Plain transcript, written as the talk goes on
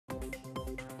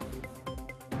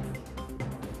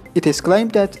It is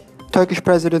claimed that Turkish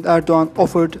President Erdoğan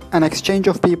offered an exchange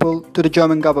of people to the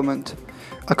German government.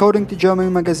 According to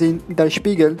German magazine Der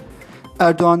Spiegel,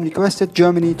 Erdoğan requested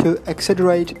Germany to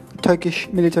extradite Turkish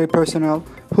military personnel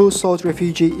who sought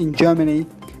refuge in Germany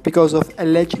because of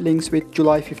alleged links with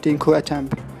July 15 coup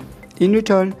attempt. In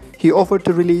return, he offered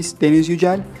to release Deniz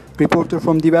Yücel, reporter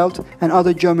from Die Welt, and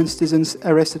other German citizens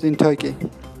arrested in Turkey.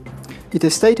 It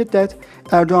is stated that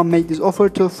Erdoğan made this offer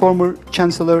to former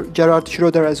Chancellor Gerhard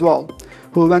Schröder as well,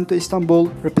 who went to Istanbul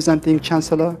representing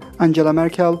Chancellor Angela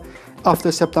Merkel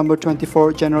after September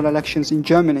 24 general elections in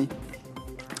Germany.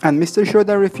 And Mr.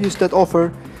 Schröder refused that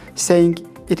offer, saying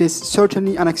it is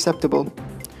certainly unacceptable.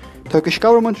 Turkish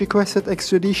government requested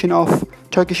extradition of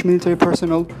Turkish military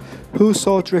personnel who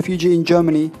sought refuge in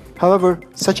Germany. However,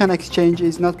 such an exchange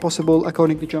is not possible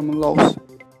according to German laws.